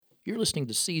You're listening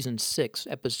to Season 6,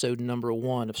 Episode number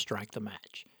 1 of Strike the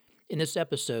Match. In this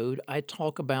episode, I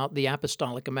talk about the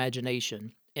apostolic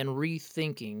imagination and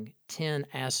rethinking 10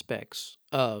 aspects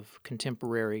of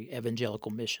contemporary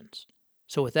evangelical missions.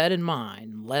 So, with that in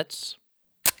mind, let's.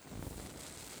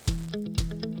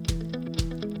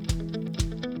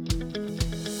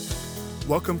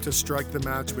 Welcome to Strike the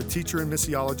Match with teacher and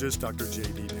missiologist Dr.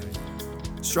 J.D. Payne.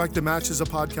 Strike the Match is a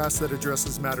podcast that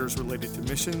addresses matters related to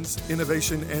missions,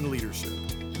 innovation, and leadership.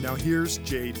 Now here's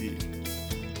J.D.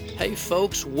 Hey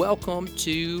folks, welcome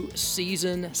to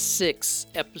Season 6,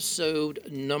 Episode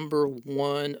number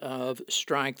 1 of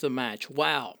Strike the Match.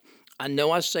 Wow, I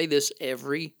know I say this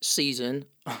every season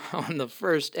on the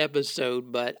first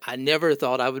episode, but I never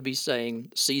thought I would be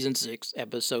saying Season 6,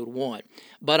 Episode 1.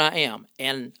 But I am,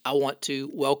 and I want to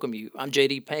welcome you. I'm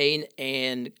J.D. Payne,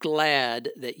 and glad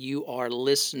that you are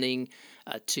listening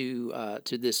to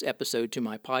this episode, to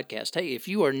my podcast. Hey, if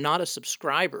you are not a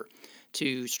subscriber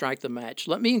to Strike the Match,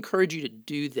 let me encourage you to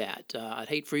do that. I'd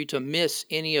hate for you to miss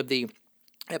any of the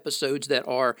episodes that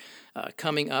are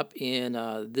coming up in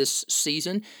this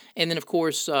season. And then, of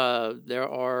course, there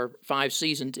are 5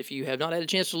 seasons, if you have not had a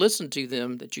chance to listen to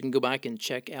them, that you can go back and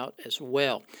check out as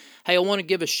well. Hey, I want to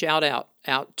give a shout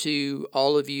out to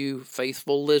all of you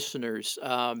faithful listeners.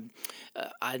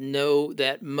 I know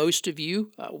that most of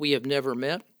you we have never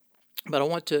met, but I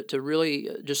want to really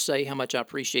just say how much I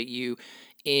appreciate you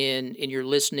in your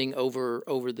listening over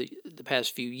the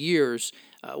past few years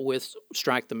with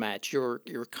Strike the Match. Your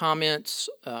comments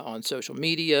on social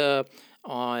media,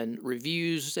 on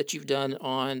reviews that you've done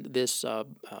on this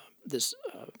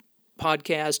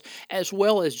podcast, as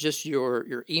well as just your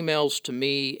emails to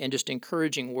me and just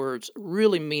encouraging words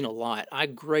really mean a lot. I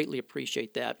greatly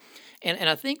appreciate that, and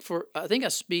I think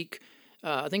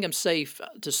I'm safe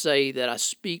to say that I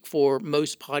speak for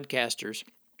most podcasters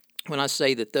when I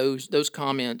say that those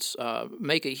comments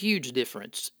make a huge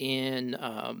difference in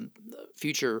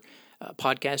future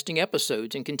podcasting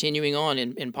episodes and continuing on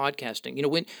in podcasting. You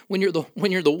know, when you're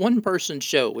the one person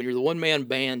show, when you're the one man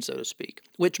band, so to speak,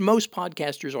 which most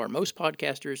podcasters are. Most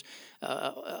podcasters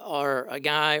are a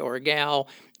guy or a gal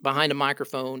behind a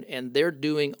microphone, and they're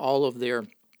doing all of their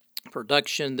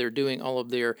production, they're doing all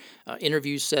of their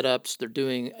interview setups, they're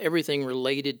doing everything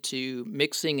related to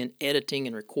mixing and editing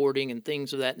and recording and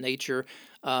things of that nature.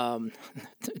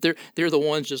 They're the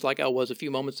ones, just like I was a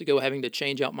few moments ago, having to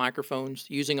change out microphones,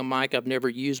 using a mic I've never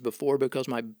used before because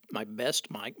my best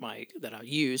mic that I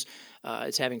use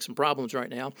is having some problems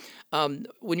right now.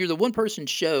 When you're the one-person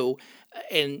show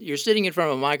and you're sitting in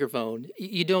front of a microphone,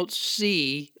 you don't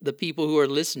see the people who are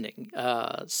listening.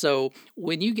 So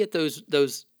when you get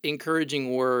those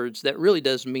encouraging words, that really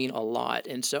does mean a lot.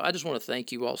 And so I just want to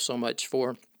thank you all so much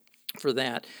for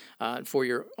that, for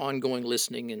your ongoing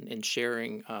listening and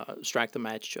sharing Strike the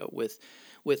Match show with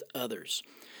others.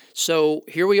 So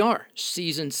here we are,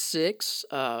 Season 6,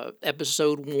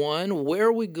 Episode 1. Where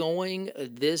are we going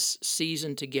this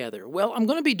season together? Well, I'm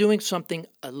going to be doing something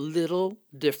a little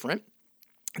different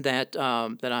that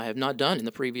I have not done in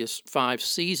the previous 5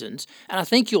 seasons, and I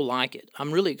think you'll like it.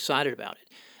 I'm really excited about it.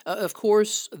 Of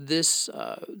course, this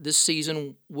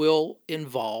season will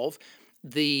involve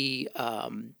the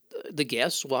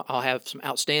guests. Well, I'll have some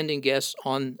outstanding guests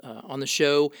on the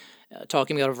show,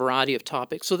 talking about a variety of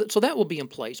topics. So that will be in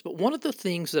place. But one of the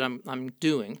things that I'm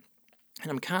doing, and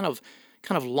I'm kind of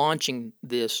launching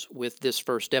this with this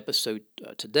first episode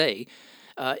today,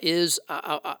 is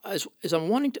I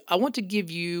want to give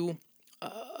you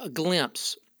a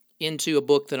glimpse into a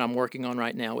book that I'm working on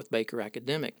right now with Baker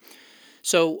Academic.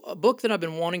 So a book that I've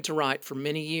been wanting to write for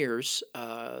many years,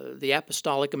 The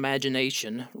Apostolic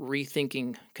Imagination,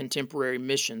 Rethinking Contemporary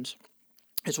Missions,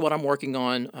 is what I'm working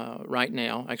on right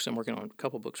now. Actually, I'm working on a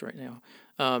couple books right now.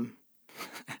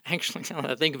 Actually, now that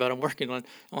I think about it, I'm working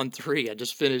on 3. I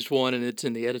just finished one, and it's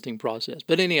in the editing process.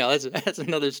 But anyhow, that's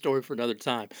another story for another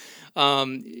time.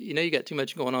 You got too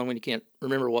much going on when you can't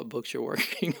remember what books you're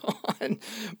working on.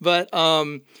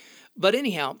 But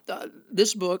anyhow,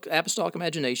 this book, Apostolic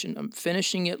Imagination, I'm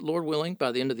finishing it, Lord willing,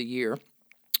 by the end of the year.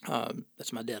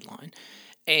 That's my deadline.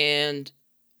 And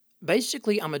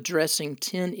basically, I'm addressing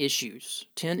 10 issues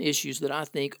that I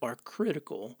think are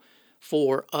critical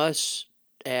for us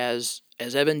as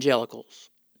evangelicals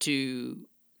to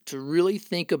really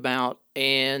think about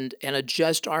and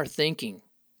adjust our thinking,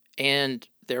 and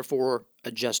therefore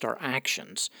adjust our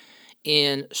actions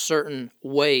in certain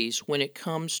ways when it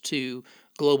comes to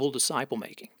global disciple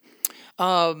making.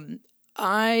 Where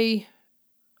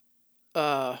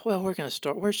can I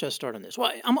start? Where should I start on this?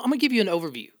 Well, I'm going to give you an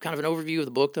overview, kind of an overview of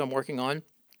the book that I'm working on,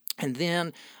 and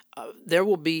then there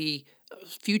will be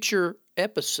future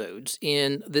episodes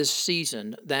in this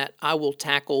season that I will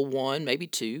tackle one, maybe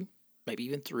two, maybe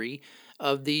even three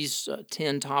of these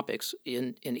 10 topics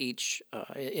in each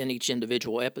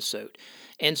individual episode.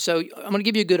 And so I'm going to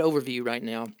give you a good overview right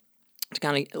now to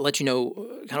kind of let you know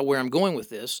kind of where I'm going with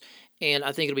this, and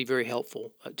I think it'll be very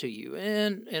helpful to you.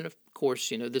 And of course,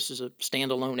 this is a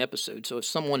standalone episode, so if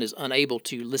someone is unable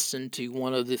to listen to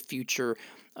one of the future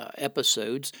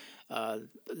episodes,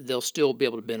 they'll still be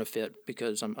able to benefit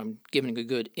because I'm giving a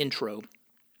good intro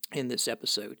in this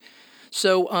episode.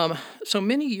 So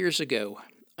many years ago,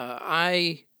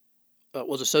 I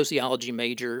was a sociology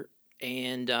major,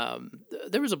 and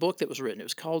there was a book that was written. It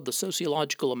was called The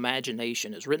Sociological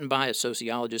Imagination. It was written by a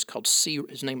sociologist called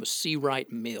his name was C.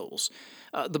 Wright Mills.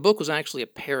 The book was actually a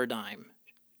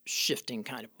paradigm-shifting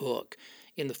kind of book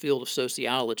in the field of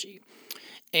sociology.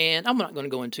 And I'm not going to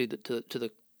go into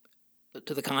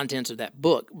the contents of that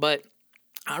book, but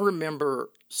I remember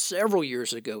several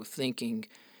years ago thinking,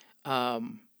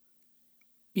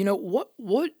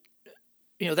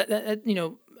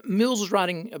 Mills was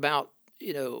writing about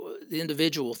the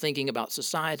individual thinking about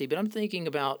society, but I'm thinking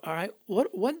about, all right,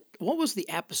 what was the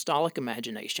apostolic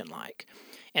imagination like,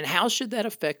 and how should that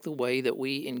affect the way that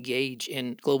we engage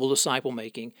in global disciple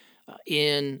making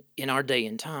in our day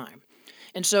and time?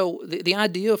 And so the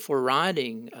idea for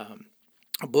writing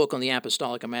a book on the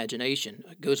apostolic imagination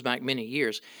goes back many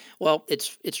years. Well,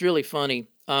 it's really funny.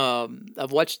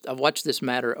 I've watched this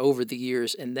matter over the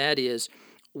years, and that is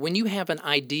when you have an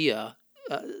idea,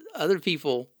 other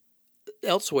people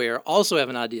elsewhere also have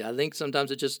an idea. I think sometimes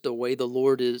it's just the way the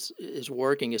Lord is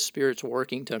working, His Spirit's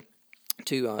working to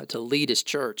lead His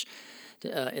church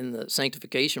in the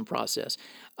sanctification process.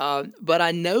 But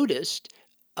I noticed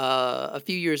a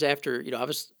few years after, I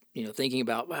was thinking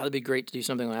about, wow, it'd be great to do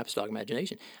something on apostolic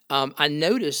imagination. I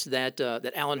noticed that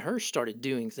Alan Hirsch started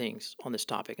doing things on this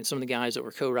topic, and some of the guys that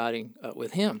were co-writing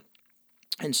with him.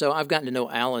 And so I've gotten to know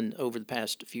Alan over the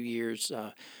past few years,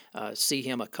 see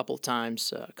him a couple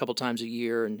times a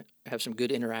year, and have some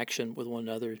good interaction with one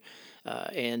another,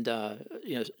 and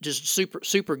just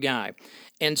super guy.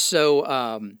 And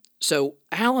so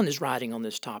Alan is writing on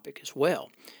this topic as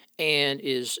well, and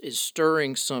is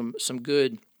stirring some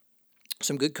good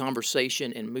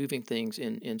conversation and moving things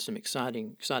in some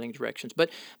exciting directions.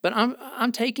 But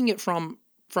I'm taking it from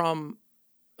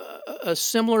a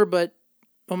similar, but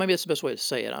well, maybe that's the best way to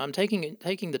say it. I'm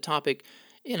taking the topic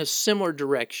in a similar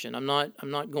direction. I'm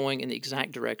not going in the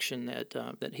exact direction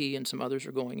that he and some others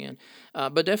are going in,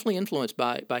 but definitely influenced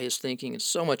by his thinking, and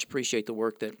so much appreciate the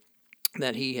work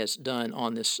that he has done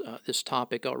on this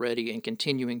topic already and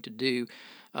continuing to do.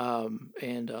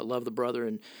 And love the brother,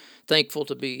 and thankful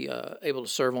to be able to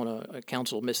serve on a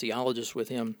council of missiologists with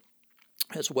him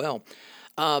as well.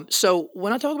 So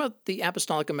when I talk about the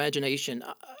apostolic imagination,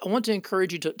 I want to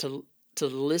encourage you to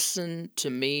listen to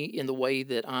me in the way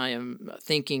that I am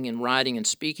thinking and writing and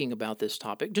speaking about this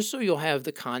topic, just so you'll have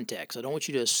the context. I don't want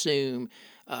you to assume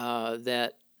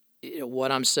that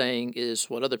what I'm saying is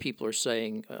what other people are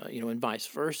saying, and vice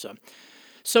versa.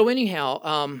 So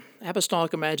anyhow,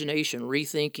 apostolic imagination,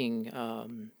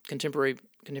 rethinking contemporary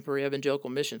evangelical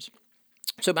missions.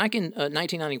 So back in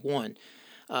 1991,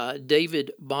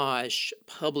 David Bosch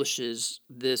publishes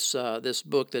this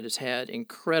book that has had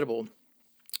incredible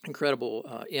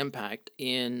impact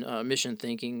in mission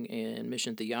thinking and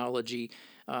mission theology,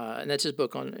 and that's his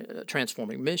book on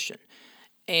transforming mission.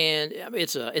 And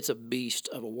it's a beast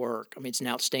of a work. I mean, it's an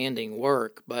outstanding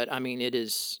work, but I mean,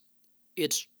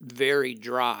 it's very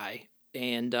dry.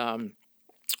 And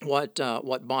what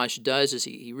Bosch does is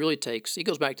he really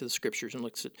goes back to the scriptures and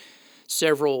looks at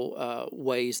several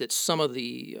ways that some of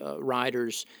the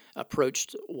writers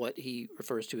approached what he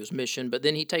refers to as mission, but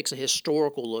then he takes a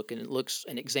historical look and looks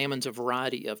and examines a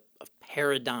variety of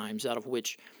paradigms out of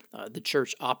which the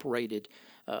church operated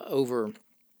over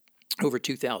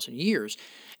 2,000 years.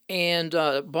 And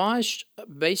Bosch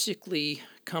basically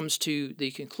comes to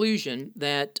the conclusion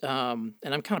that, and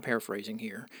I'm kind of paraphrasing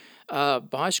here,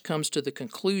 Bosch comes to the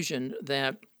conclusion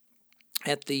that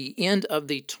at the end of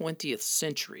the 20th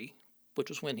century, which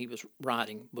was when he was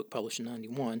writing, book published in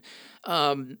 91,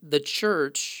 the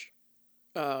church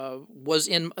was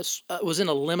in a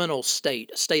liminal state,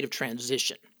 a state of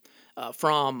transition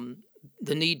from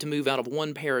the need to move out of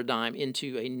one paradigm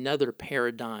into another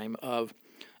paradigm of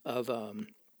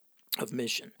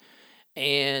mission,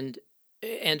 and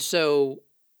so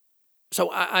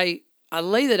I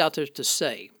lay that out there to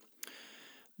say,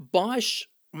 Bosch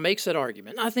makes that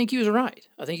argument. I think he was right.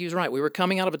 We were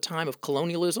coming out of a time of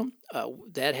colonialism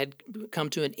that had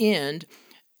come to an end,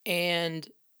 and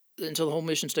until the whole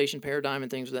mission station paradigm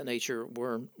and things of that nature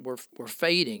were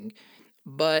fading.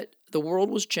 but the world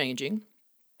was changing,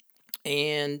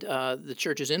 and the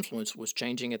church's influence was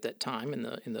changing at that time in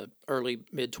the early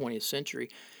mid 20th century.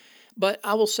 But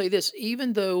I will say this: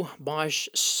 even though Bosch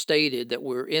stated that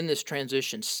we're in this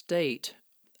transition state,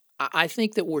 I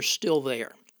think that we're still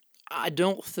there. I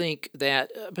don't think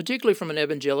that, particularly from an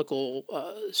evangelical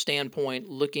standpoint,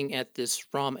 looking at this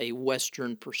from a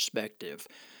Western perspective,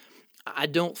 I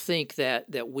don't think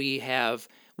that we have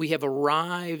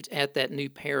arrived at that new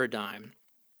paradigm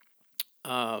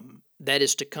that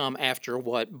is to come after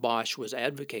what Bosch was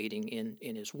advocating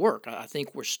in his work. I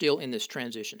think we're still in this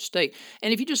transition state.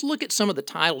 And if you just look at some of the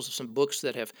titles of some books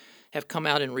that have come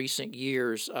out in recent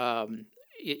years,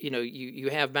 you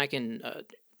have back in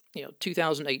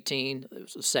 2018, it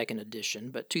was the second edition,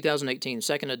 but 2018,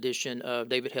 second edition of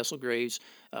David Hesselgrave's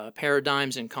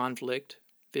Paradigms in Conflict,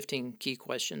 15 Key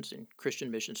Questions in Christian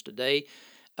Missions Today.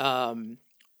 When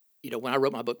I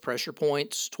wrote my book, Pressure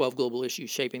Points, 12 Global Issues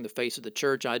Shaping the Face of the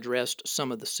Church, I addressed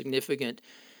some of the significant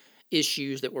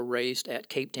issues that were raised at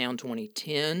Cape Town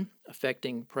 2010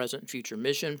 affecting present and future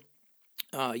mission.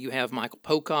 You have Michael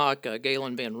Pocock,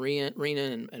 Galen Van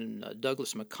Reenen, and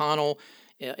Douglas McConnell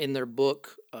in their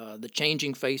book, The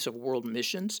Changing Face of World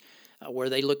Missions, where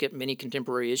they look at many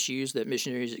contemporary issues that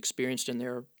missionaries experienced in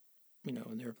their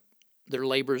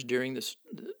labors during this,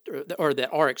 or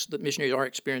that missionaries are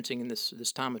experiencing in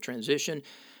this time of transition.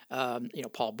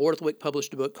 Paul Borthwick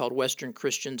published a book called Western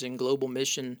Christians in Global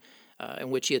Mission, in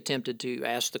which he attempted to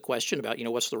ask the question about,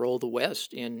 what's the role of the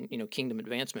West in, kingdom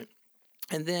advancement.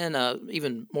 And then,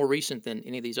 even more recent than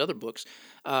any of these other books,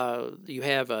 you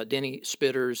have Denny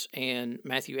Spitters and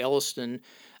Matthew Elliston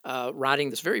writing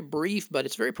this very brief, but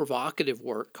it's very provocative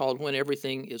work called When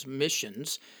Everything is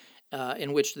Missions,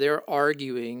 in which they're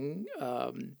arguing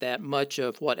that much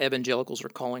of what evangelicals are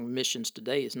calling missions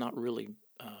today is not really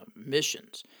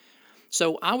missions.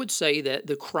 So I would say that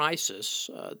the crisis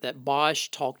that Bosch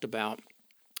talked about,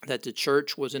 that the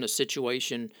church was in a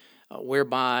situation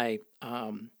whereby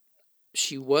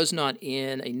she was not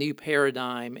in a new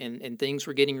paradigm, and things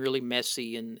were getting really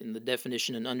messy in the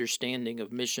definition and understanding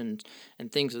of missions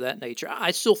and things of that nature.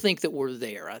 I still think that we're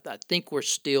there. I think we're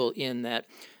still in that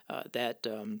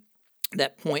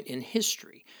point in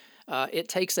history. It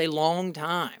takes a long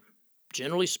time.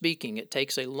 Generally speaking, it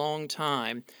takes a long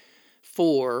time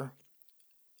for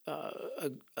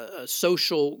a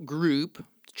social group,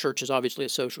 church is obviously a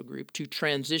social group, to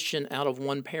transition out of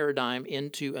one paradigm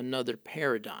into another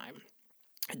paradigm.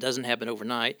 It doesn't happen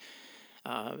overnight.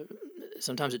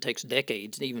 Sometimes it takes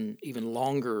decades, and even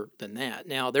longer than that.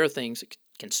 Now, there are things that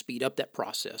can speed up that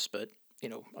process, but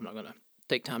I'm not going to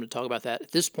take time to talk about that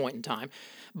at this point in time.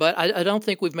 But I don't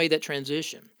think we've made that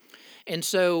transition. And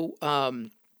so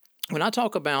when I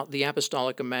talk about the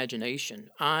apostolic imagination,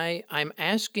 I'm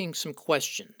asking some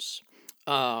questions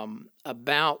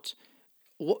about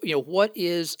what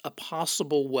is a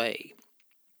possible way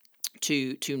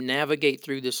to navigate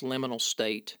through this liminal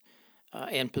state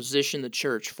and position the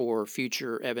church for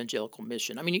future evangelical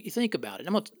mission. I mean, you think about it.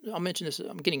 I'll mention this.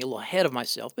 I'm getting a little ahead of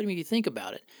myself, but I mean, you think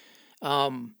about it.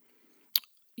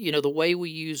 The way we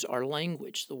use our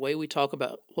language, the way we talk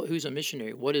about who's a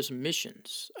missionary, what is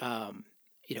missions.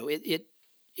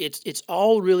 It's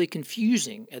all really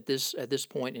confusing at this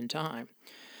point in time.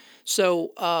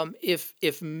 So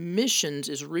if missions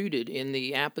is rooted in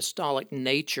the apostolic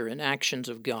nature and actions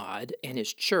of God and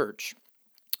His church,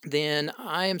 then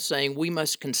I am saying we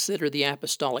must consider the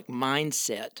apostolic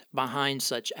mindset behind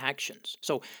such actions.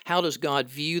 So how does God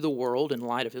view the world in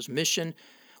light of His mission?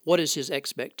 What is His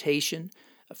expectation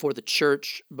for the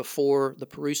church before the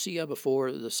parousia,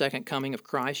 before the second coming of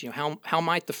Christ? How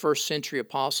might the first century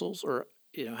apostles, or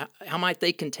how might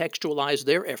they contextualize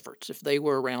their efforts if they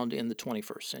were around in the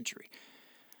 21st century?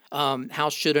 How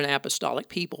should an apostolic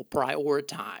people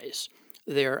prioritize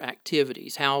their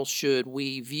activities? How should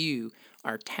we view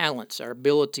our talents, our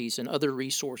abilities, and other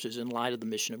resources in light of the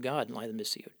mission of God, in light of the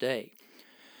Missio Dei?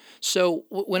 So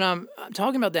when I'm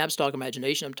talking about the apostolic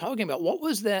imagination, I'm talking about what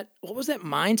was that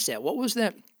mindset? What was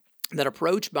that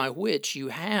approach by which you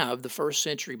have the first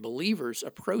century believers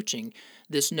approaching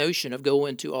this notion of go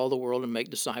into all the world and make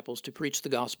disciples, to preach the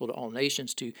gospel to all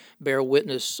nations, to bear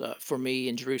witness for me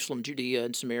in Jerusalem, Judea,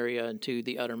 and Samaria, and to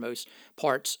the uttermost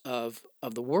parts of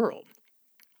the world.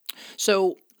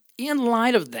 So in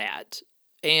light of that,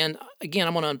 and again,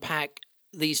 I'm going to unpack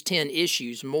these 10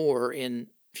 issues more in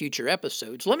future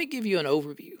episodes. Let me give you an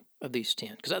overview of these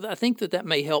 10, because I think that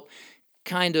may help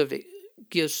kind of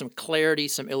give some clarity,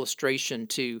 some illustration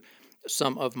to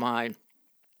some of my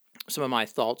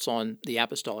thoughts on the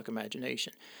apostolic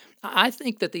imagination. I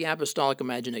think that the apostolic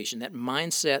imagination, that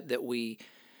mindset that we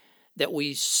that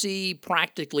we see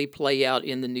practically play out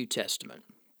in the New Testament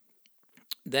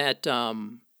that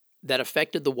that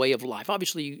affected the way of life.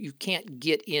 Obviously, you can't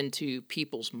get into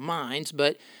people's minds,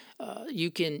 but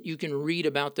you can read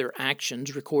about their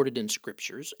actions recorded in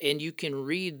scriptures, and you can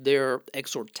read their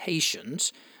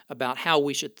exhortations about how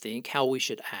we should think, how we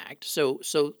should act. So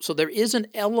there is an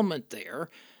element there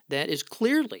that is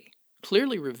clearly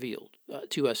revealed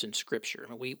to us in Scripture.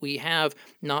 We have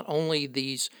not only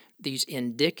these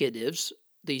indicatives,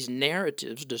 these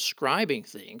narratives describing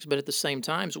things, but at the same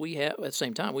time we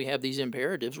have these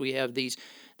imperatives, we have these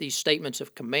statements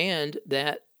of command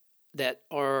that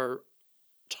are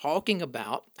talking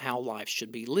about how life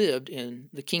should be lived in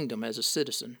the kingdom as a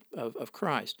citizen of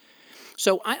Christ.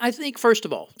 So I think, first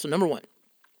of all, so number one,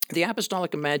 the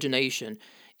apostolic imagination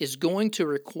is going to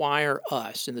require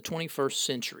us in the 21st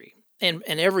century and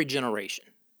every generation.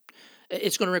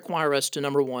 It's going to require us to,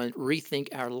 number one, rethink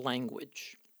our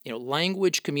language.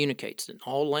 Language communicates, and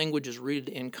all language is rooted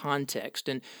in context.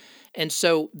 And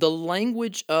so the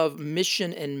language of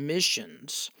mission and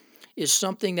missions is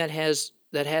something that has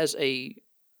a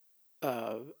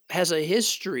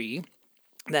history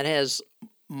that has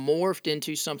morphed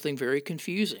into something very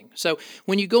confusing. So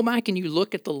when you go back and you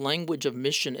look at the language of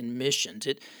mission and missions,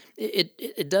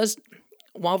 it does,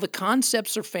 while the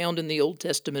concepts are found in the Old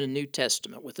Testament and New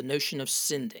Testament with the notion of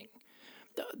sending,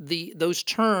 those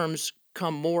terms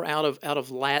come more out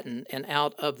of Latin and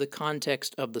out of the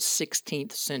context of the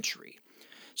 16th century.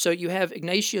 So you have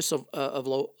Ignatius of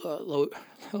Loyola.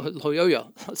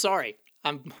 Sorry,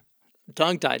 I'm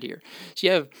tongue-tied here. So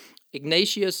you have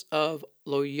Ignatius of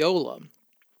Loyola,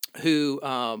 who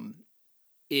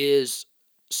is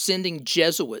sending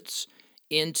Jesuits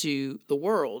into the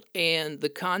world, and the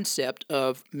concept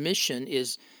of mission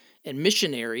and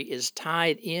missionary is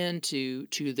tied into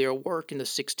their work in the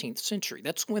 16th century.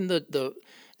 That's when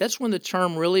the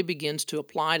term really begins to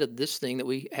apply to this thing that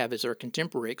we have as our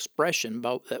contemporary expression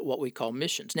about what we call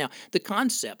missions. Now, the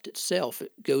concept itself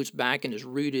goes back and is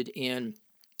rooted in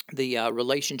the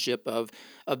relationship of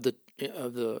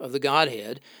the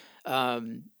Godhead.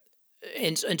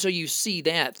 And so you see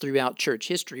that throughout church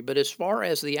history. But as far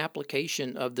as the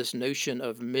application of this notion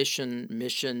of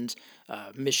missions,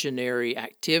 missionary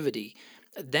activity,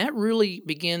 that really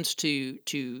begins to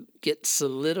get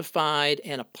solidified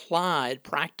and applied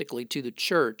practically to the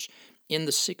church in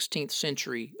the 16th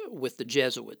century with the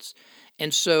Jesuits.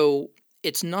 And so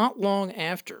it's not long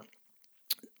after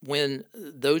when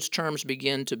those terms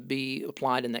begin to be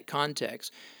applied in that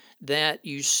context that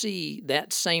you see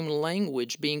that same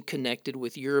language being connected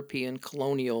with European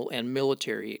colonial and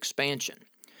military expansion.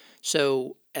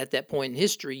 So at that point in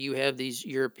history, you have these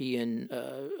European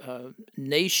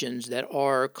nations that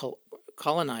are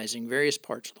colonizing various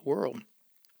parts of the world,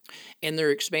 and they're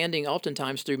expanding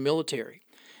oftentimes through military.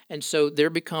 And so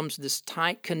there becomes this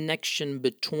tight connection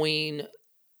between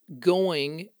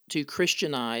going to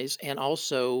Christianize and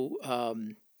also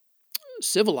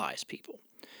civilize people.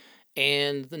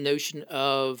 And the notion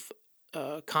of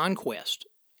conquest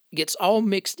gets all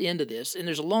mixed into this, and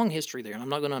there's a long history there, and I'm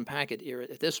not going to unpack it here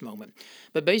at this moment.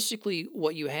 But basically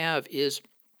what you have is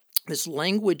this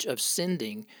language of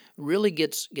sending really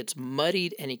gets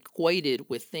muddied and equated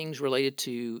with things related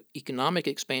to economic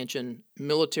expansion,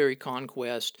 military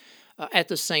conquest. At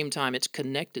the same time, it's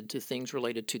connected to things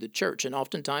related to the church, and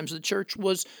oftentimes the church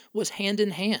was hand in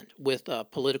hand with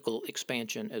political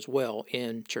expansion as well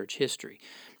in church history.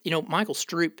 Michael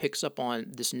Stroop picks up on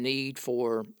this need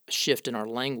for a shift in our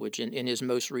language in his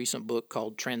most recent book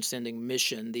called Transcending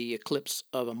Mission, The Eclipse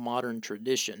of a Modern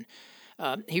Tradition.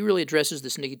 He really addresses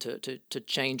this need to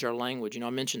change our language. I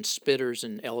mentioned Spitters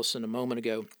and Ellison a moment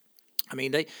ago. I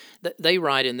mean, they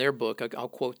write in their book, I'll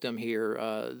quote them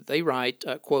here, they write,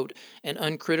 quote, an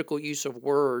uncritical use of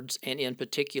words, and in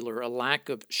particular, a lack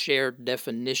of shared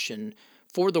definition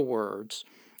for the words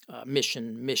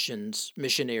mission, missions,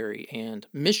 missionary, and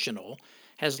missional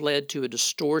has led to a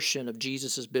distortion of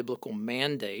Jesus' biblical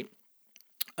mandate,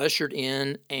 ushered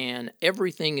in an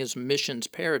everything is missions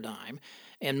paradigm,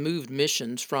 and moved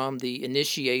missions from the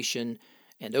initiation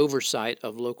and oversight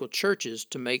of local churches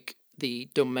to make the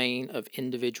domain of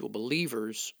individual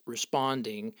believers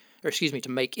to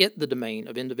make it the domain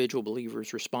of individual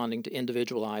believers responding to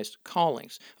individualized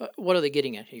callings. What are they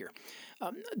getting at here?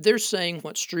 They're saying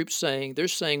what Stroop's saying, they're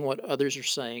saying what others are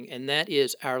saying, and that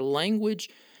is our language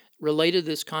related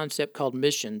to this concept called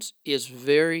missions is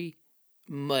very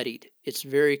muddied. It's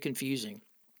very confusing.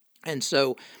 And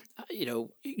so,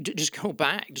 just go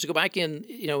back in,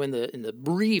 in the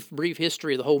brief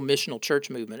history of the whole missional church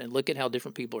movement, and look at how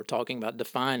different people are talking about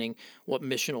defining what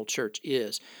missional church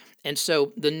is. And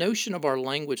so, the notion of our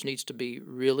language needs to be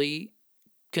really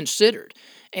considered.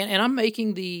 And I'm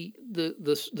making the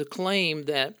claim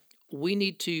that we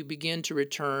need to begin to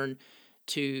return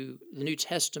to the New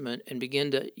Testament and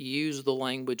begin to use the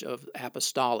language of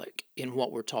apostolic in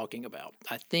what we're talking about.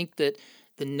 I think that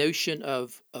the notion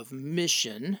of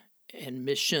mission and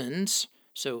missions,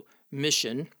 so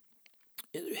mission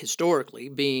historically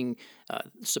being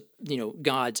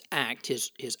God's act,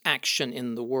 his action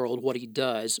in the world, what he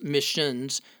does,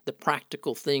 missions, the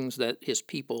practical things that his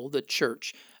people, the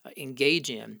church, engage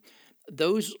in.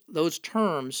 Those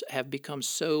terms have become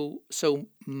so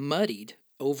muddied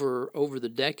over the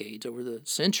decades, over the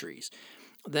centuries,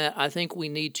 that I think we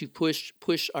need to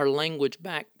push our language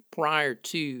back prior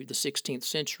to the 16th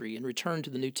century and return to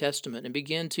the New Testament and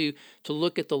begin to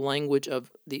look at the language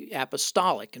of the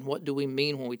apostolic. And what do we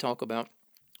mean when we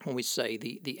say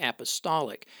the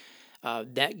apostolic?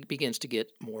 That begins to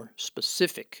get more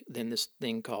specific than this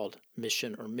thing called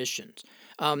mission or missions.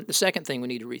 The second thing we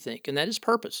need to rethink, and that is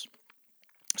purpose.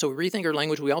 So we rethink our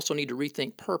language. We also need to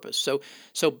rethink purpose. So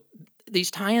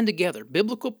these tie in together.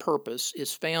 Biblical purpose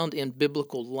is found in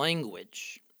biblical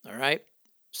language. All right.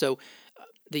 So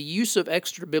the use of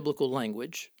extra biblical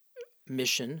language,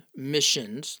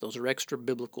 missions, those are extra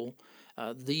biblical.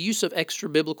 The use of extra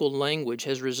biblical language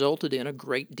has resulted in a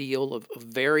great deal of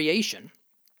variation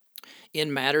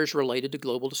in matters related to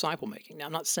global disciple making. Now,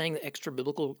 I'm not saying that extra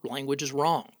biblical language is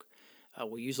wrong.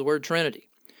 We use the word Trinity.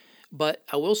 But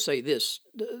I will say this,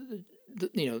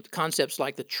 concepts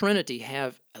like the Trinity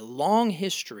have a long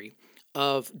history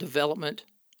of development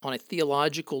on a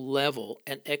theological level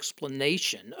and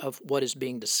explanation of what is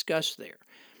being discussed there.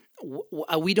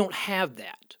 We don't have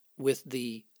that with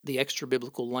the extra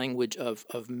biblical language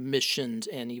of missions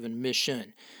and even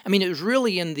mission. I mean, it was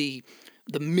really in the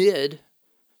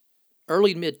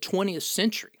early mid 20th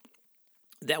century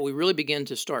that we really began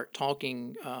to start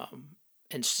talking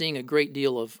and seeing a great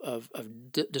deal of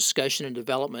discussion and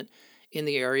development in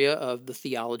the area of the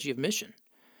theology of mission.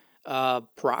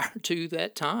 Prior to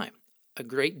that time, a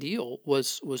great deal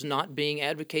was not being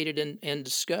advocated and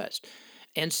discussed.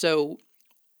 And so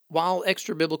while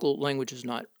extra biblical language is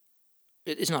not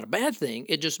a bad thing,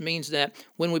 it just means that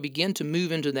when we begin to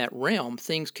move into that realm,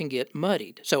 things can get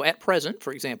muddied. So at present,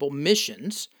 for example,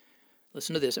 missions,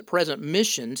 listen to this, at present,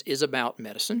 missions is about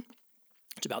medicine.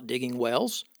 It's about digging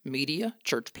wells, media,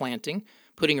 church planting,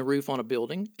 putting a roof on a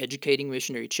building, educating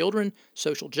missionary children,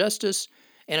 social justice,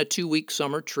 and a 2-week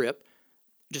summer trip,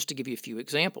 just to give you a few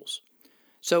examples.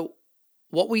 So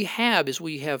what we have is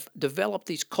we have developed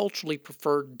these culturally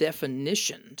preferred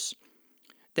definitions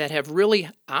that have really,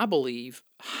 I believe,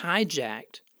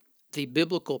 hijacked the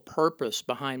biblical purpose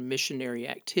behind missionary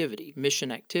activity,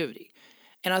 mission activity.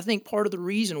 And I think part of the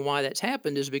reason why that's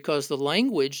happened is because the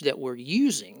language that we're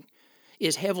using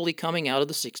is heavily coming out of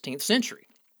the 16th century.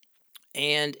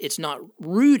 And it's not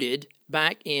rooted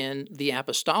back in the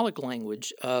apostolic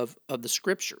language of the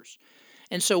scriptures.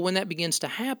 And so when that begins to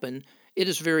happen, it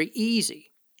is very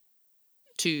easy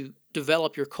to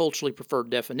develop your culturally preferred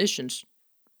definitions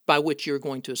by which you're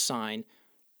going to assign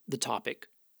the topic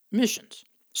missions.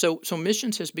 So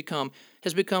missions has become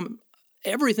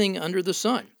everything under the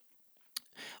sun.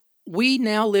 We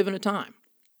now live in a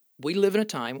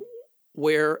time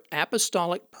where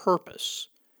apostolic purpose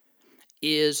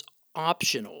is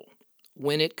optional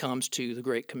when it comes to the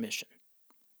Great Commission.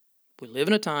 We live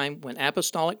in a time when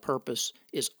apostolic purpose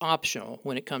is optional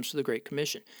when it comes to the Great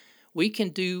Commission. We can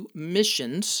do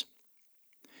missions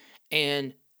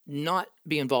and not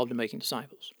be involved in making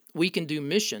disciples. We can do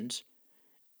missions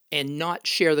and not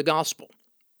share the gospel.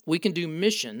 We can do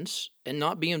missions and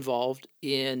not be involved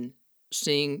in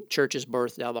seeing churches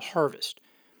birthed out of the harvest.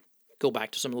 Go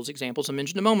back to some of those examples I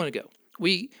mentioned a moment ago.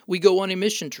 We go on a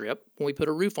mission trip when we put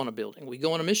a roof on a building. We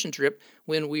go on a mission trip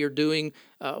when we are doing,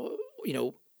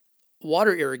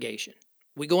 water irrigation.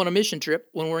 We go on a mission trip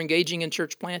when we're engaging in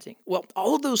church planting. Well,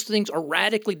 all of those things are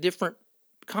radically different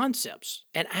concepts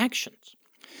and actions.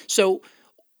 So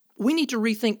we need to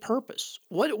rethink purpose.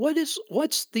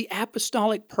 What's the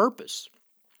apostolic purpose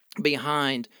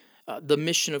behind the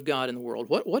mission of God in the world?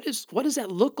 What does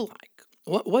that look like?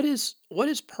 What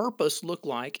does purpose look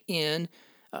like in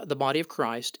the body of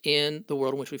Christ in the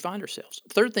world in which we find ourselves?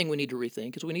 Third thing we need to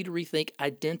rethink is we need to rethink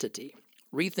identity.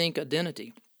 Rethink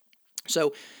identity.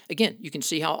 So again, you can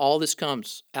see how all this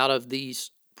comes out of these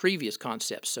previous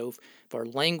concepts. So if our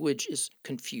language is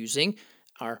confusing,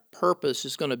 our purpose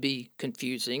is going to be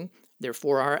confusing.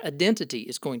 Therefore, our identity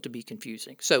is going to be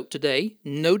confusing. So today,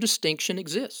 no distinction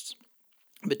exists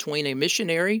between a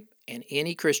missionary and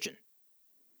any Christian.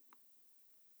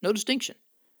 No distinction.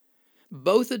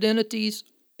 Both identities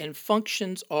and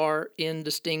functions are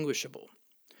indistinguishable.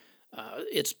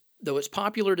 Though it's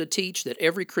popular to teach that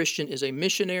every Christian is a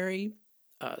missionary,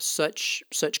 such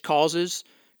causes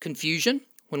confusion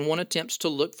when one attempts to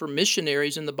look for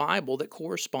missionaries in the Bible that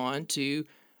correspond to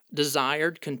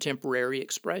desired contemporary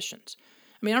expressions.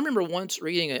 I mean, I remember once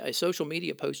reading a social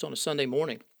media post on a Sunday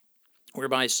morning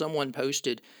whereby someone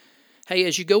posted, hey,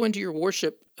 as you go into your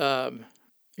worship,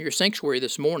 your sanctuary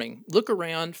this morning, look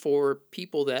around for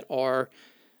people that are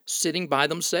sitting by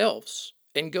themselves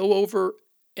and go over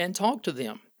and talk to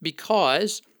them,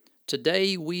 because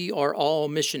today we are all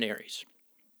missionaries.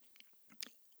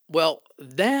 Well,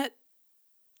 that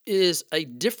is a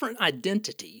different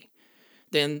identity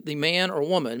than the man or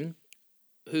woman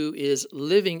who is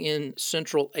living in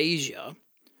Central Asia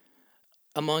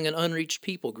among an unreached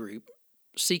people group,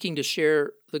 seeking to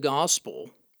share the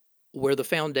gospel where the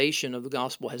foundation of the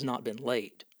gospel has not been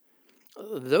laid.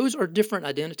 Those are different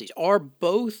identities. Are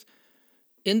both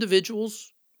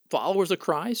individuals followers of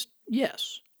Christ?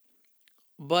 Yes.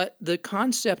 But the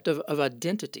concept of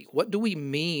identity, what do we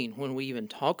mean when we even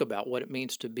talk about what it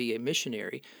means to be a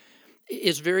missionary,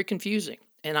 is very confusing.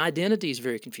 And identity is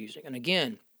very confusing. And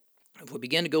again, if we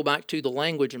begin to go back to the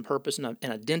language and purpose and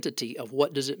identity of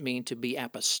what does it mean to be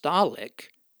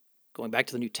apostolic, going back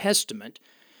to the New Testament,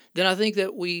 then I think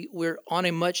that we're on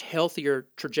a much healthier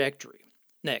trajectory.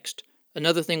 Next,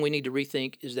 another thing we need to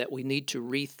rethink is that we need to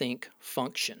rethink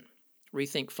function.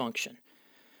 Rethink function.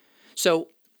 So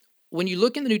when you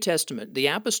look in the New Testament, the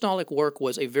apostolic work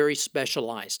was a very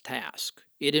specialized task.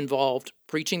 It involved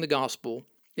preaching the gospel.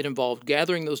 It involved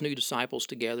gathering those new disciples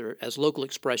together as local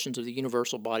expressions of the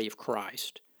universal body of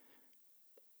Christ,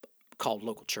 called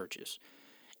local churches,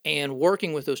 and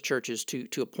working with those churches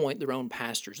to appoint their own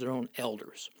pastors, their own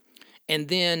elders, and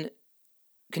then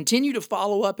continue to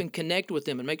follow up and connect with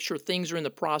them and make sure things are in the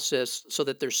process so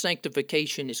that their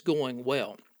sanctification is going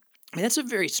well. I mean, that's a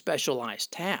very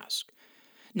specialized task.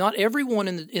 Not everyone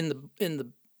in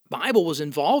the Bible was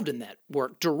involved in that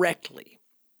work directly.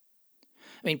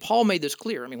 I mean, Paul made this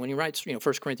clear. I mean, when he writes, 1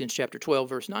 Corinthians chapter 12,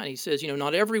 verse 9, he says,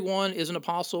 not everyone is an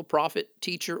apostle, prophet,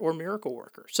 teacher, or miracle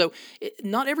worker. So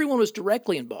not everyone was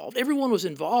directly involved. Everyone was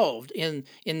involved in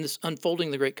this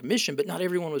unfolding the Great Commission, but not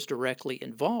everyone was directly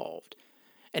involved.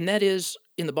 And that is,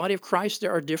 in the body of Christ,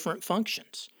 there are different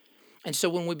functions. And so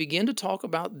when we begin to talk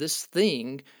about this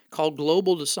thing called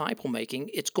global disciple making,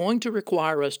 it's going to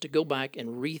require us to go back and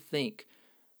rethink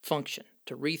function,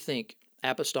 to rethink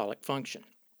apostolic function.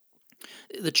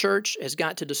 The church has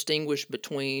got to distinguish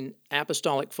between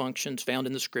apostolic functions found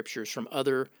in the Scriptures from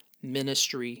other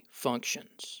ministry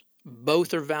functions.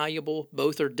 Both are valuable,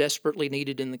 both are desperately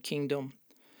needed in the kingdom,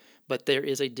 but there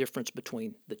is a difference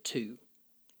between the two.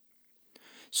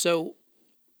 So,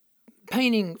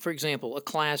 painting, for example, a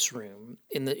classroom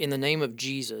in the name of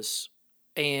Jesus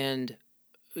and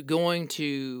going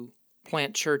to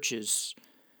plant churches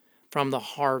from the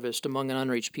harvest among an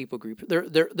unreached people group,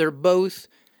 they're both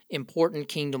important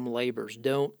kingdom labors.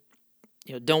 Don't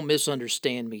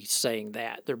misunderstand me saying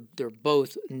that. They're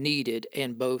both needed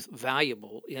and both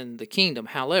valuable in the kingdom.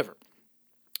 However,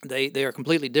 they are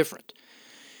completely different.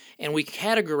 And we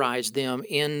categorize them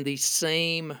in the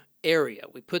same area.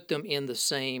 We put them in the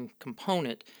same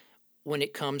component when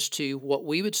it comes to what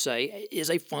we would say is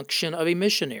a function of a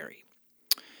missionary.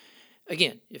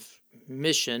 Again, if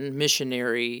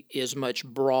missionary is much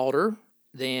broader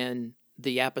than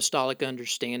the apostolic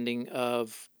understanding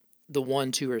of the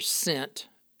ones who are sent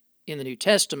in the New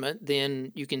Testament,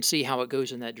 then you can see how it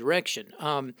goes in that direction.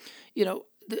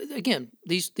 Again,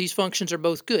 these functions are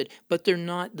both good, but they're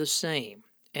not the same,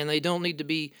 and they don't need to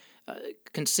be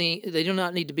they do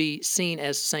not need to be seen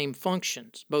as same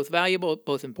functions. Both valuable,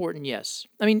 both important, yes.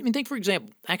 I mean, think, for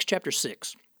example, Acts chapter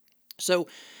 6. So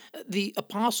the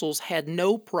apostles had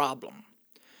no problem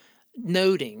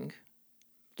noting,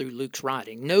 through Luke's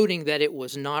writing, noting that it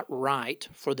was not right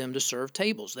for them to serve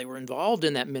tables. They were involved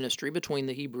in that ministry between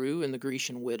the Hebrew and the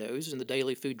Grecian widows and the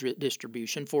daily food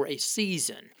distribution for a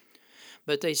season.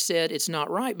 But they said it's not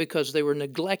right because they were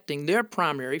neglecting their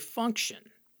primary function,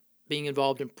 being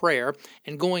involved in prayer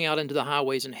and going out into the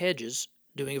highways and hedges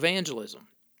doing evangelism.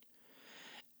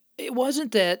 It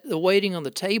wasn't that the waiting on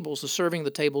the tables, the serving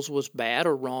the tables was bad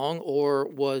or wrong or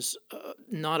was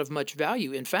not of much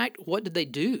value. In fact, what did they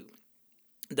do?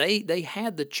 They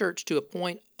had the church to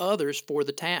appoint others for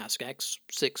the task, Acts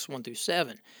 6,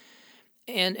 1-7.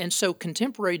 And so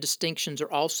contemporary distinctions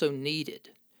are also needed.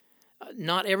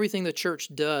 Not everything the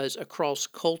church does across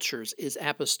cultures is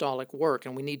apostolic work,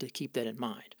 and we need to keep that in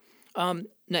mind.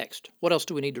 Next, what else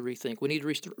do we need to rethink? We need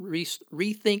to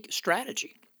rethink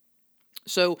strategy.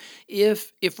 So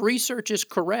if research is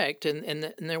correct,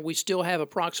 and then we still have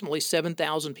approximately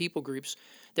 7,000 people groups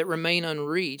that remain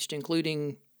unreached,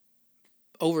 including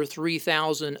over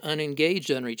 3,000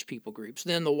 unreached people groups,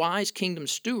 then the wise kingdom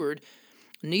steward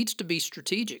needs to be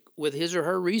strategic with his or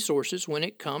her resources when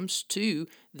it comes to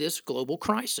this global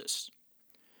crisis.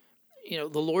 The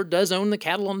Lord does own the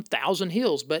cattle on 1,000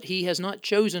 hills, but he has not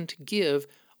chosen to give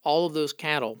all of those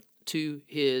cattle to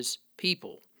his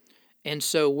people. And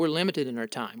so we're limited in our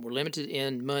time. We're limited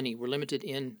in money. We're limited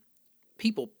in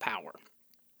people power.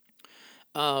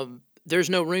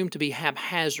 There's no room to be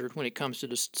haphazard when it comes to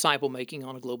disciple making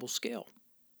on a global scale.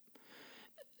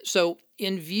 So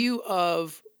in view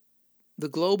of the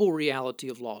global reality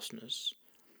of lostness,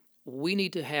 we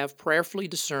need to have prayerfully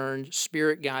discerned,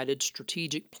 spirit-guided,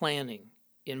 strategic planning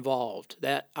involved.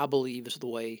 That, I believe, is the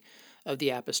way of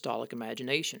the apostolic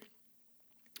imagination.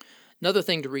 Another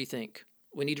thing to rethink,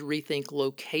 we need to rethink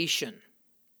location.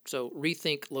 So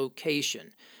rethink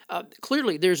location.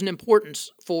 Clearly, there's an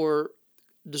importance for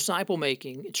disciple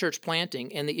making, church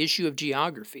planting, and the issue of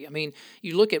geography. I mean,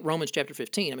 you look at Romans chapter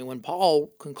 15. I mean, when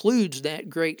Paul concludes that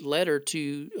great letter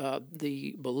to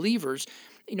the believers,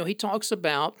 he talks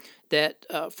about that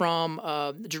from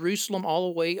Jerusalem all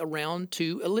the way around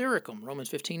to Illyricum, Romans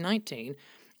 15:19.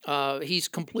 He's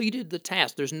completed the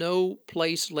task. There's no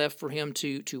place left for him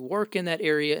to work in that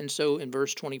area. And so in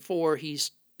verse 24,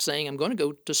 he's saying, I'm going to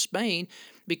go to Spain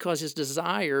because his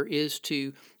desire is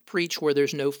to preach where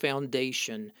there's no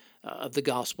foundation of the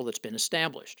gospel that's been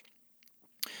established.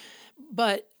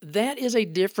 But that is a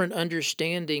different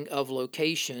understanding of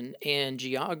location and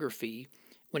geography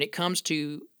when it comes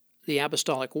to the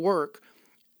apostolic work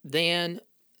than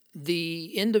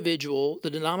the individual, the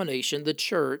denomination, the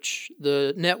church,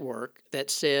 the network that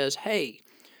says, hey,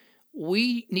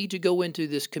 we need to go into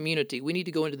this community, we need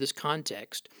to go into this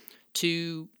context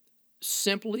to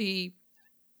simply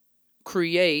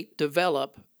create,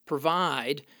 develop,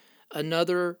 provide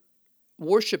another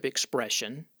worship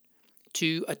expression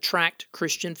to attract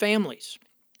Christian families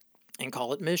and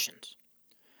call it missions.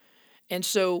 And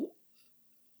so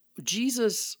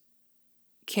Jesus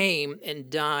came and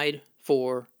died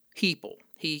for people.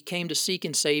 He came to seek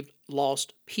and save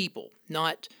lost people,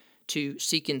 not to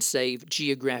seek and save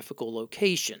geographical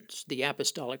locations. The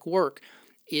apostolic work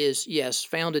is, yes,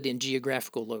 founded in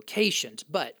geographical locations,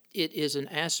 but it is an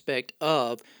aspect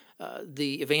of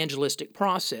the evangelistic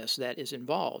process that is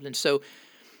involved. And so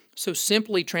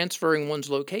simply transferring one's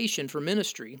location for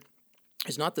ministry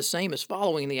is not the same as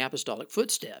following the apostolic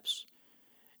footsteps.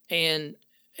 And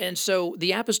so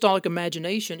the apostolic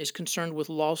imagination is concerned with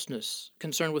lostness,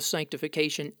 concerned with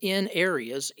sanctification in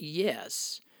areas,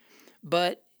 yes,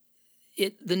 but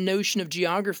the notion of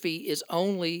geography is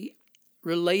only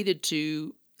related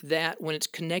to that when it's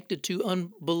connected to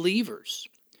unbelievers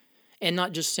and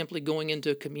not just simply going into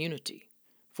a community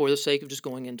for the sake of just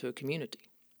going into a community.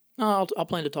 I'll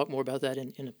plan to talk more about that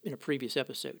in a previous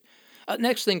episode.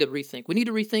 Next thing to rethink, we need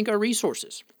to rethink our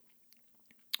resources.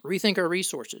 Rethink our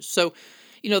resources. So,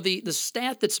 the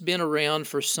stat that's been around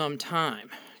for some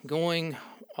time, going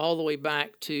all the way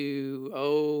back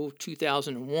to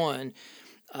 2001,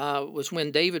 was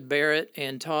when David Barrett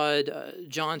and Todd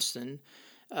Johnston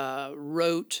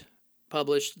published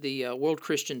the World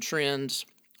Christian Trends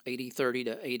 8030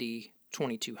 to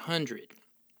 802200.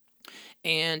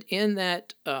 And in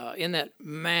that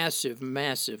massive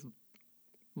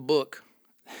book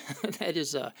that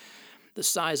is the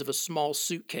size of a small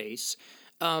suitcase,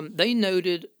 they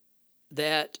noted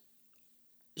that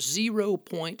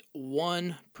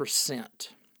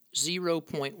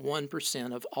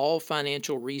 0.1% of all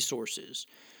financial resources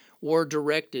were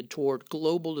directed toward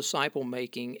global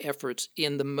disciple-making efforts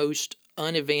in the most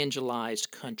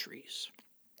unevangelized countries.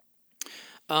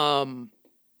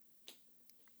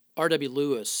 R.W.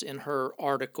 Lewis, in her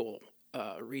article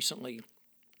recently,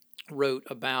 wrote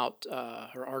about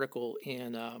her article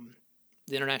in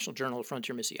the International Journal of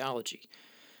Frontier Missiology,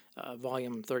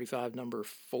 volume 35, number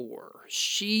 4.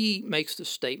 She makes the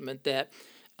statement that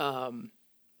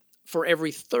for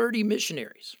every 30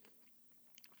 missionaries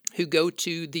who go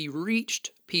to the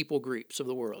reached people groups of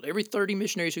the world, every 30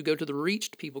 missionaries who go to the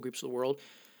reached people groups of the world,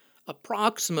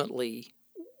 approximately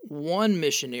one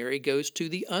missionary goes to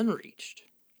the unreached.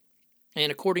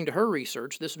 And according to her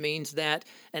research, this means that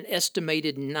an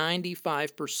estimated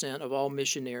 95% of all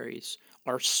missionaries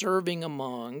are serving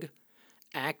among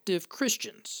active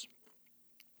Christians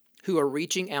who are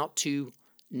reaching out to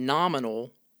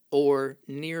nominal or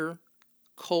near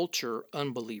culture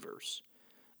unbelievers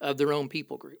of their own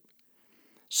people group.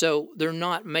 So they're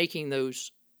not making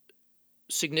those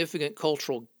significant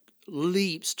cultural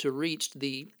leaps to reach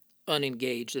the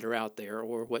unengaged that are out there,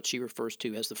 or what she refers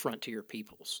to as the frontier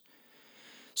peoples.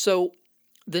 So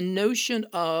the notion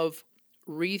of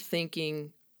rethinking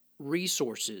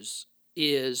resources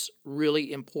is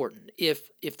really important. If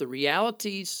the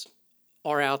realities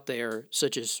are out there,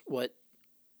 such as what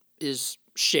is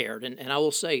shared, and I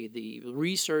will say the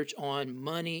research on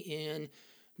money in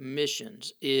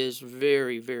missions is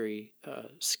very, very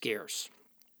scarce.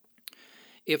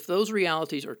 If those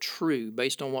realities are true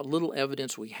based on what little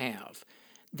evidence we have,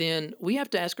 then we have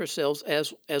to ask ourselves,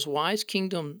 as wise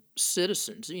kingdom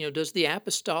citizens, does the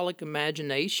apostolic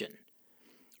imagination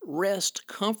rest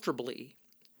comfortably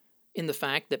in the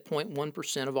fact that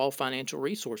 0.1% of all financial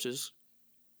resources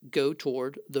go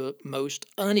toward the most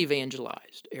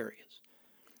unevangelized areas?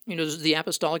 Does the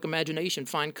apostolic imagination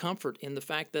find comfort in the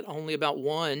fact that only about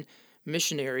one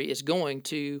missionary is going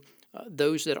to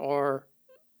those that are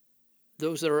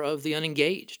of the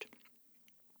unengaged,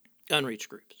 unreached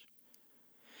groups?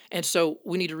 And so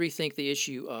we need to rethink the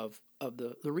issue of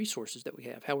the resources that we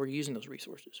have, how we're using those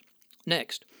resources.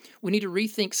 Next, we need to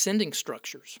rethink sending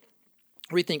structures.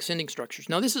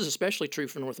 Now, this is especially true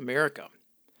for North America.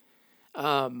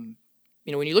 When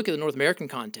you look at the North American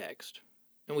context,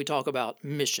 and we talk about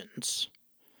missions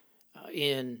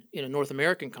in a North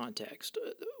American context,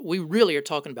 we really are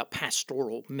talking about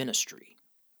pastoral ministry.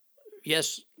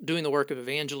 Yes, doing the work of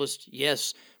evangelists.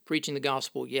 Yes, preaching the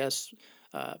gospel. Yes,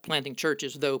 planting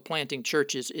churches, though planting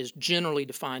churches is generally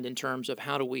defined in terms of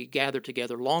how do we gather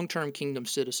together long-term kingdom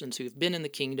citizens who've been in the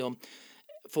kingdom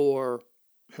for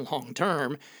long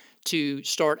term to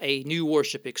start a new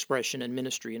worship expression and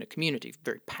ministry in a community.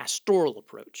 Very pastoral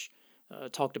approach.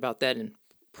 Talked about that in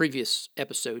previous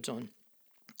episodes on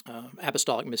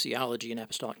apostolic missiology and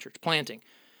apostolic church planting.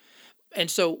 And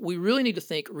so we really need to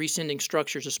think resending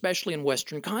structures, especially in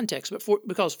Western context,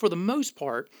 because for the most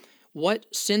part, what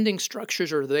sending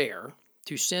structures are there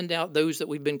to send out those that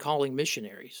we've been calling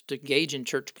missionaries to engage in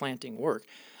church planting work.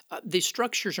 These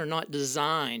structures are not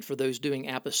designed for those doing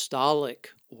apostolic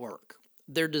work.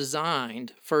 They're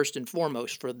designed first and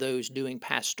foremost for those doing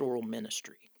pastoral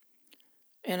ministry.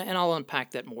 And I'll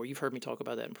unpack that more. You've heard me talk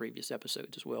about that in previous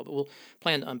episodes as well, but we'll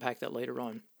plan to unpack that later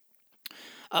on.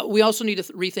 We also need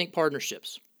to rethink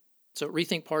partnerships. So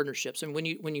rethink partnerships. And when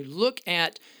you look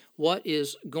at what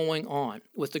is going on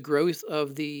with the growth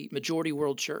of the majority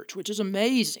world church, which is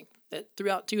amazing, that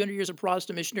throughout 200 years of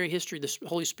Protestant missionary history, the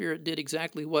Holy Spirit did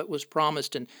exactly what was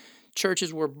promised, and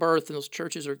churches were birthed, and those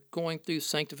churches are going through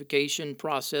sanctification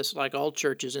process like all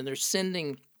churches, and they're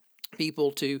sending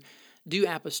people to do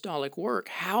apostolic work.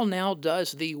 How now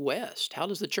does the West, how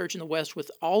does the church in the West,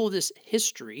 with all of this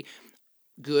history,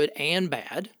 good and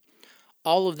bad,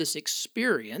 all of this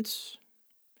experience,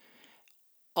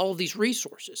 all of these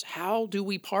resources, how do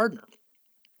we partner?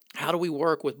 How do we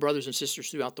work with brothers and sisters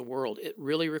throughout the world? It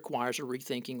really requires a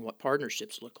rethinking what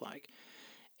partnerships look like.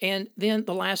 And then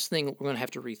the last thing we're going to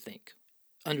have to rethink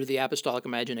under the apostolic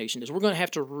imagination is we're going to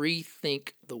have to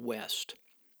rethink the West.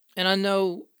 And I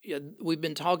know we've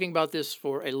been talking about this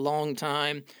for a long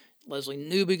time. Leslie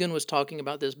Newbigin was talking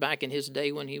about this back in his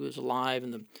day when he was alive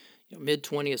in the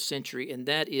mid-20th century, and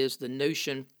that is the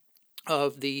notion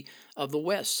of the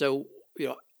West. So,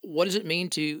 what does it mean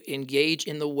to engage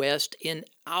in the West? And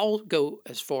I'll go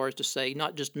as far as to say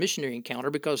not just missionary encounter,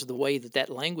 because of the way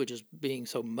that language is being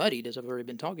so muddied, as I've already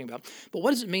been talking about, but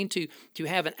what does it mean to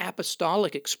have an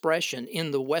apostolic expression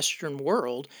in the Western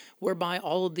world, whereby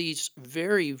all of these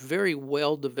very, very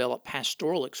well-developed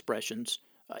pastoral expressions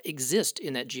exist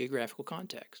in that geographical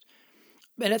context?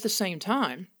 But at the same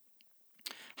time,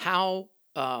 how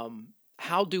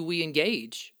do we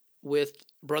engage with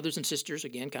brothers and sisters,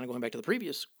 again, kind of going back to the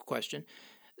previous question,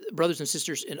 brothers and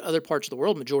sisters in other parts of the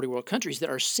world, majority world countries, that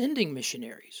are sending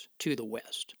missionaries to the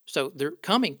West? So they're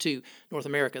coming to North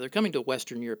America, they're coming to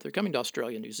Western Europe, they're coming to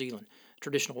Australia, New Zealand,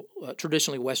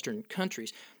 traditionally Western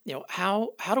countries. How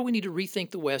do we need to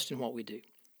rethink the West and what we do?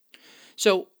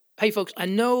 So, hey folks, I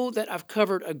know that I've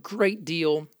covered a great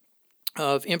deal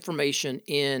of information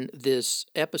in this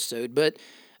episode, but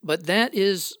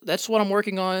that's what I'm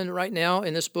working on right now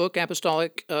in this book,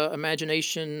 Apostolic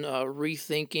Imagination,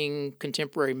 Rethinking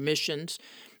Contemporary Missions,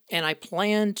 and I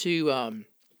plan to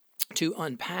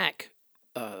unpack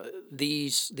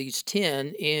these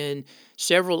 10 in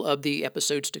several of the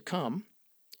episodes to come,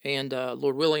 and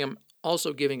Lord willing, I'm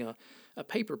also giving a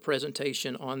paper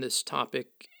presentation on this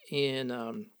topic in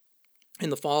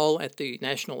the fall at the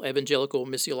National Evangelical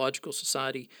Missiological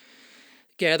Society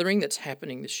gathering that's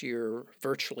happening this year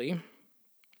virtually.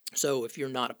 So if you're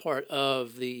not a part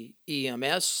of the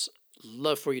EMS,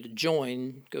 love for you to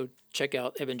join. Go check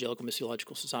out Evangelical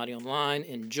Missiological Society online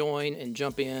and join and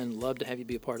jump in. Love to have you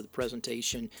be a part of the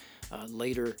presentation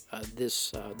later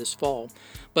this fall.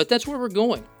 But that's where we're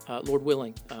going, Lord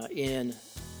willing, in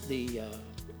the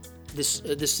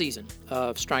this season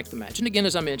of Strike the Match. And again,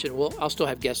 as I mentioned, I'll still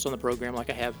have guests on the program like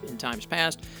I have in times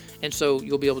past, and so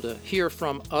you'll be able to hear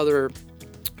from other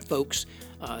folks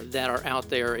that are out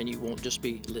there, and you won't just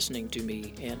be listening to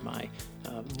me and my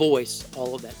voice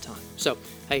all of that time. So,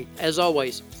 hey, as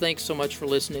always, thanks so much for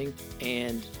listening,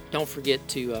 and don't forget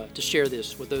to share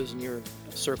this with those in your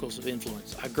circles of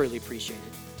influence. I greatly appreciate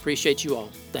it. Appreciate you all.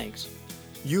 Thanks.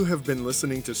 You have been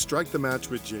listening to Strike the Match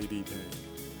with J.D. Payne.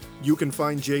 You can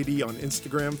find JD on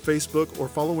Instagram, Facebook, or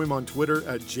follow him on Twitter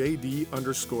at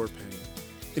JD_Payne.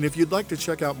 And if you'd like to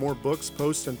check out more books,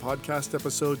 posts, and podcast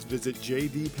episodes, visit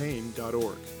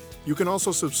jdpayne.org. You can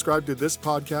also subscribe to this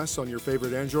podcast on your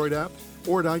favorite Android app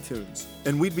or at iTunes.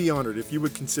 And we'd be honored if you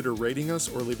would consider rating us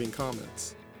or leaving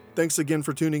comments. Thanks again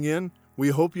for tuning in. We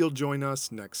hope you'll join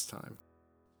us next time.